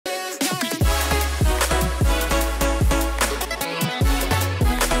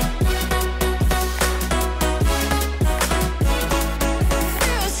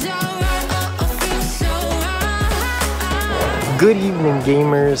Good evening,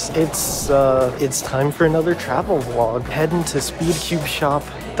 gamers. It's time for another travel vlog. Heading to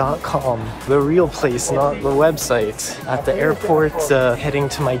SpeedCubeShop.com, the real place, not the website. At the airport, heading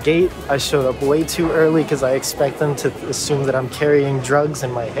to my gate. I showed up way too early because I expect them to assume that I'm carrying drugs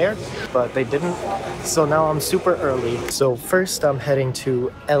in my hair, but they didn't. So now I'm super early. So first I'm heading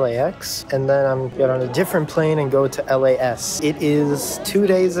to LAX, and then I'm get on a different plane and go to LAS. It is 2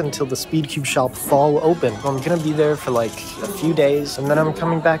 days until the SpeedCube shop fall open. I'm gonna be there for like a few days, and then I'm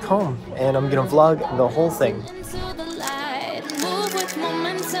coming back home, and I'm gonna vlog the whole thing.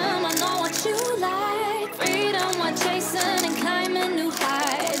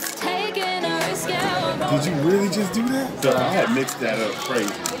 Did you really just do that? So I had mixed that up crazy.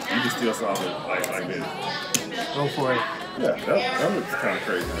 You can still saw it like this. Go for it. Yeah, that looks kind of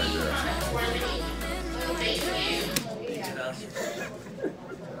crazy right there.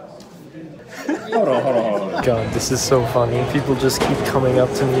 Hold on. God, this is so funny. People just keep coming up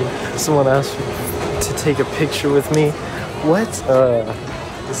to me. Someone asked me to take a picture with me. What?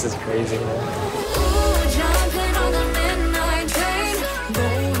 This is crazy, man.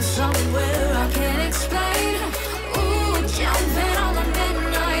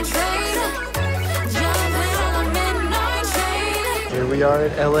 Here we are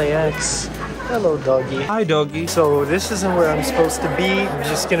at LAX. Hello, doggy. Hi, doggy. So this isn't where I'm supposed to be. I'm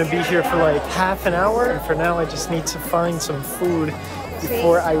just gonna be here for like half an hour. And for now, I just need to find some food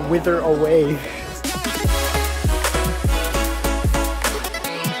before I wither away.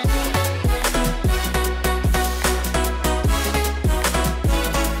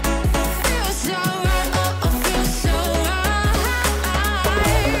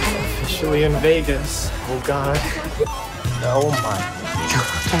 Officially in Vegas. Oh God. Oh my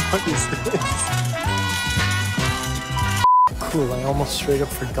God, what is this? Cool, I almost straight up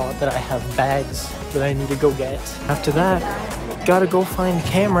forgot that I have bags that I need to go get. After that, gotta go find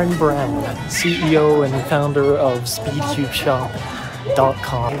Cameron Brown, CEO and founder of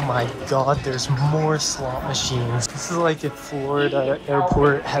SpeedCubeShop.com. Oh my God, there's more slot machines. This is like if Florida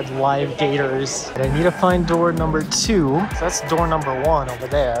airport had live gators. I need to find door number 2. So that's door number 1 over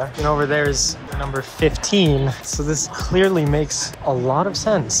there. And over there is number 15. So this clearly makes a lot of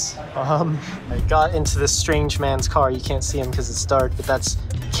sense. I got into this strange man's car. You can't see him because it's dark, but that's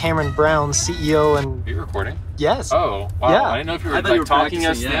Cameron Brown, CEO and... Are you recording? Yes. Oh, wow. Yeah. I didn't know if you were like talking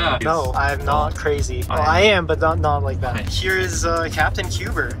us. Yeah. No, I'm not crazy. Well, I am, but not like that. Here is Captain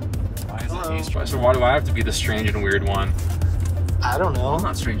Cuber. Why is it East? So why do I have to be the strange and weird one? I don't know. I'm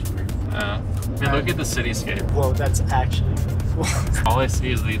not strange and weird. Man, look at the cityscape. Whoa, that's actually cool. All I see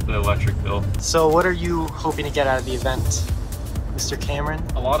is the electric bill. So what are you hoping to get out of the event, Mr. Cameron?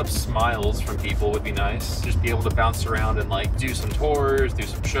 A lot of smiles from people would be nice. Just be able to bounce around and like do some tours, do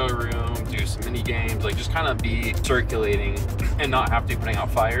some showroom, do some mini games, like just kind of be circulating and not have to be putting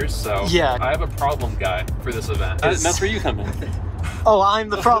out fires. So yeah, I have a problem guy for this event. That's where you come in. Oh, I'm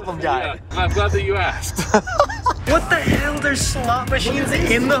the problem guy. Yeah, I'm glad that you asked. What the hell? There's slot machines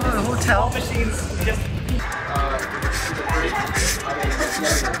in the hotel?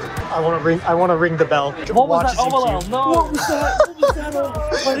 I want to ring the bell. What was that? Oh, well, no. What was that?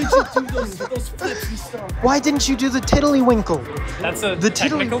 Why did you do those flips and stuff? Why didn't you do the tiddlywinkle? That's a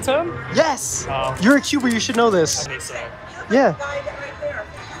technical term? Yes. Oh. You're a cuber. You should know this. I think so. Yeah.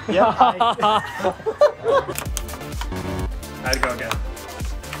 Yeah. I'd go again.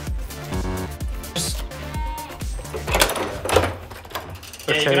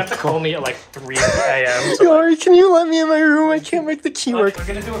 Yeah, you're gonna have to call me at like 3 a.m. Sorry, can you let me in my room? I can't make the key work. We're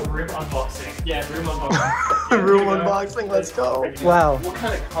gonna do a room unboxing. Yeah, room unboxing. Room unboxing, let's go. Wow. What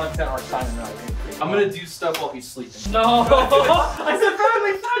kind of content are Simon and I going to create? I'm gonna do stuff while he's sleeping. No! I said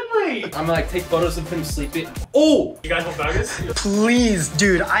family! I'm gonna like take photos of him sleeping. Oh! You guys want burgers? Please,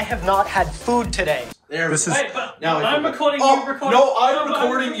 dude, I have not had food today. There this is. Wait, but now I'm recording you, recording. No, I'm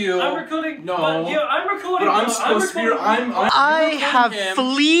recording you. I'm recording. No. But, yeah, I'm recording. But I'm supposed to be. I have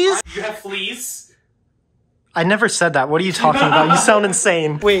fleas. You have fleas? I never said that. What are you talking about? You sound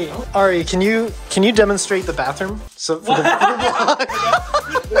insane. Wait, Ari, can you demonstrate the bathroom? So for the vlog.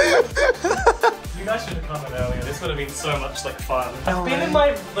 You guys should have come in earlier. This would have been so much like fun. No, I've been man. in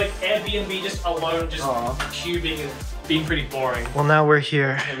my like Airbnb just alone, just cubing and being pretty boring. Well, now we're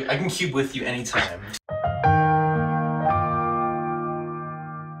here. I can cube with you anytime.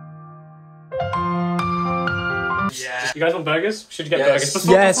 Yeah. You guys want burgers? Should you get Yes. burgers?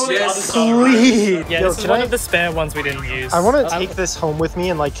 Yes, Before the yes, others start. please. Yeah, Yo, this is can one I- of the spare ones we didn't use. I want to take this home with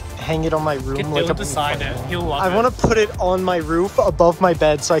me and like hang it on my room. Get like Dylan to sign it. He'll love it. I want to put it on my roof above my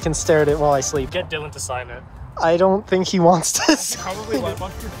bed so I can stare at it while I sleep. Get Dylan to sign it. I don't think he wants to. Probably like on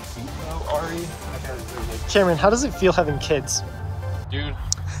your feet though, Ari. Cameron, how does it feel having kids? Dude,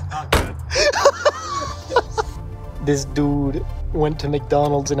 not good. This dude went to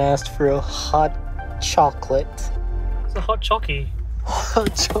McDonald's and asked for a hot chocolate. It's a hot chockey. Hot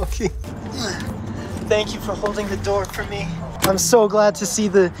chockey. Thank you for holding the door for me. I'm so glad to see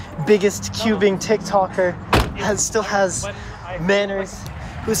the biggest cubing TikToker still has manners.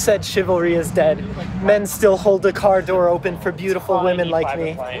 Who said chivalry is dead? Men still hold the car door open for beautiful women like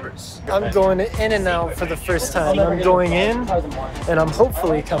me. I'm going in and out for the first time. I'm going in and I'm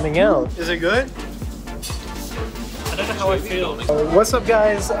hopefully coming out. Is it good? I don't know how I feel. What's up,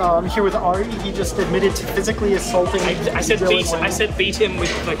 guys? I'm here with Ari. He just admitted to physically assaulting. I said beat him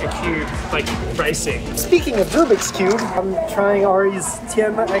with like a cube, like racing. Speaking of Rubik's Cube, I'm trying Ari's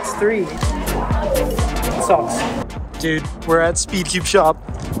Tianma X3. It sucks. Dude, we're at Speedcube Shop.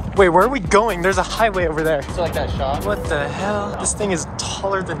 Wait, where are we going? There's a highway over there. It's like that shot. What the hell? This thing is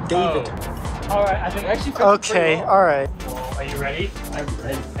taller than David. All right, I think actually. Okay, all right. Are you ready? I'm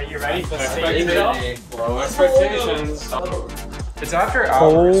ready. Are you ready for Low expectations. It's after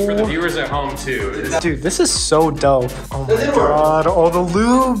hours for the viewers at home too. Dude, this is so dope. Oh my god, all the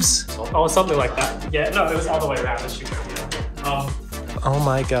lubes. Oh, something like that. Yeah, no, it was all the way around. Let's shoot over here. Oh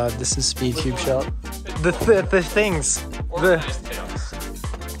my god, this is Speedcube Shop. The things.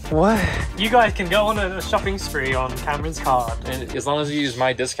 What? You guys can go on a shopping spree on Cameron's card. And as long as you use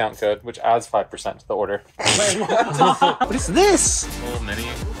my discount code, which adds 5% to the order. Wait, what? What is this? Little mini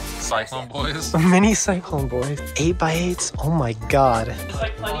Cyclone Boys. Mini Cyclone Boys. 8x8s? Oh my god. There's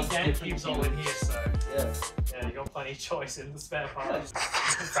like plenty Dan cubes all in here, so yeah, you got plenty of choice in the spare parts.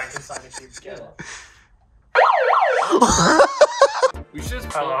 Frankenstein and cubes together. We should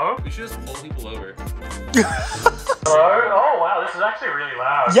just pull people over. Hello? Oh wow, this is actually really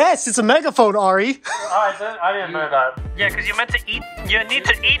loud. Yes, it's a megaphone, Ari. Oh, I didn't know that. Yeah, because you're meant to eat. You need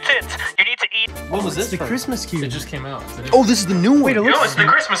to eat it. You need to eat. What was this? The Christmas cube. It just came out. Oh, this is the new one. Wait, it looks. No, it's the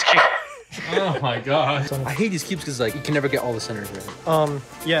Christmas cube. Oh my god. I hate these cubes because like you can never get all the centers right.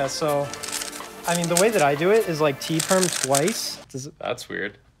 Yeah. So, I mean, the way that I do it is like T-perm twice. Does it? That's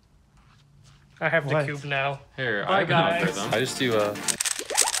weird. I have the What? cube now. Here, Bye, I can guys. upgrade them. I just do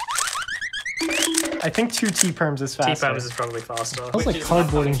I think 2 T-perms is faster. T-perms is probably faster. Smells like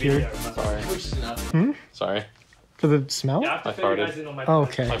cardboard in here. Sorry. Sorry. For the smell? Yeah, I have to I fill you farted. guys in on my Oh,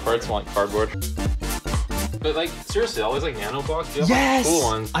 okay. My farts want cardboard. But like, seriously, all these like nano blocks, you have Yes! like, cool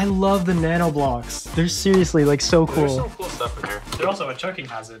ones. I love the nano blocks. They're seriously like so There's cool. some cool stuff in here. They're also a choking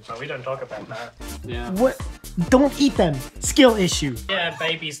hazard, but we don't talk about that. Yeah. What? Don't eat them. Skill issue. Yeah,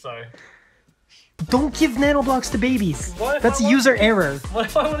 babies though. Don't give nano blocks to babies. What if That's I want- user error. What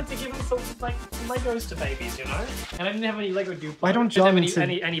if I wanted to give them some like Legos to babies, you know? And I didn't have any Lego Duplo. Why don't I didn't have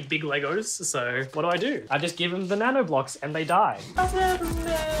John any big Legos? So what do? I just give them the nano blocks and they die.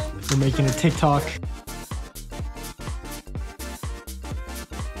 We're making a TikTok.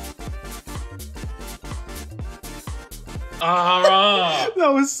 Alright.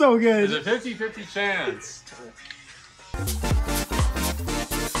 That was so good. There's a 50-50 chance.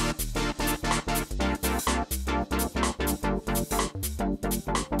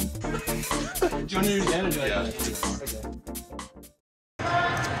 Do you want to do damage? Yeah.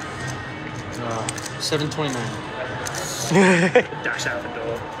 729. Dash out the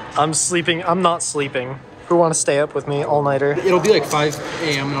door. I'm sleeping. I'm not sleeping. Who want to stay up with me all nighter? It'll be like 5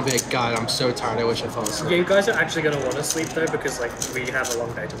 a.m. and I'll be like, God, I'm so tired. I wish I fell Yeah, asleep. you guys are actually gonna want to sleep though because like we have a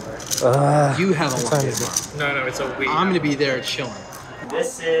long day tomorrow. You have a What long time day is it? tomorrow. No, it's a week. I'm gonna be there chilling.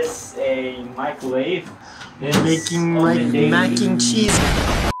 This is a microwave. Making like mac and cheese.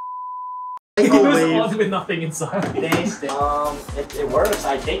 It was Microwave. on with nothing inside. It works.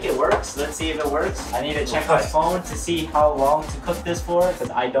 I think it works. Let's see if it works. I need to check my phone to see how long to cook this for because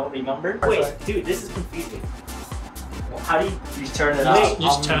I don't remember. Wait, dude, this is confusing. How do you turn it up? You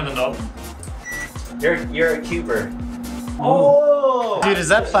just turn the knob. You're a cuber. Oh! Dude, is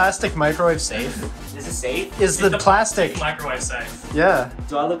that plastic microwave safe? Is it safe? Is the plastic? Microwave safe. Yeah.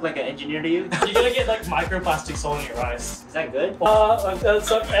 Do I look like an engineer to you? You're gonna get like microplastics all in your rice. Is that good?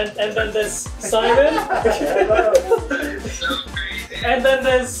 And then there's Simon. and then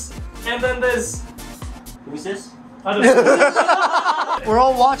there's Who's this? I don't know. We're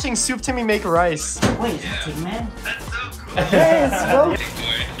all watching Soup Timmy make rice. Wait, is that Tigman? Yes, bro.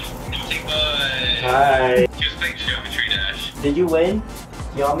 Hi. She was playing Geometry Dash. Did you win?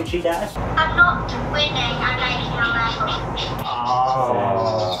 Geometry Dash? I'm not winning, I'm getting a level.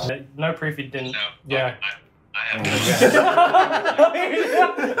 Oh. No proof you didn't. No. Yeah. I have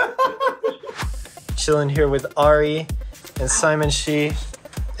Chilling here with Ari and Simon Shi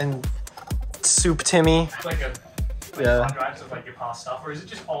and Soup Timmy. Like a Yeah. hard drives of like your past stuff, or is it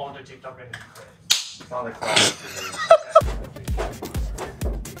just all onto TikTok and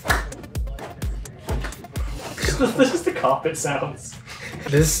This is the carpet sounds.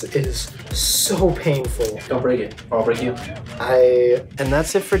 This is so painful. Don't break it, or I'll break you. And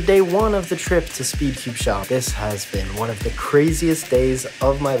that's it for day 1 of the trip to SpeedCube Shop. This has been one of the craziest days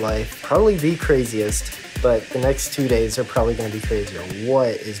of my life. Probably the craziest, but the next 2 days are probably gonna be crazier. What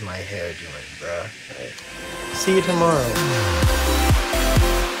is my hair doing, bruh? See you tomorrow.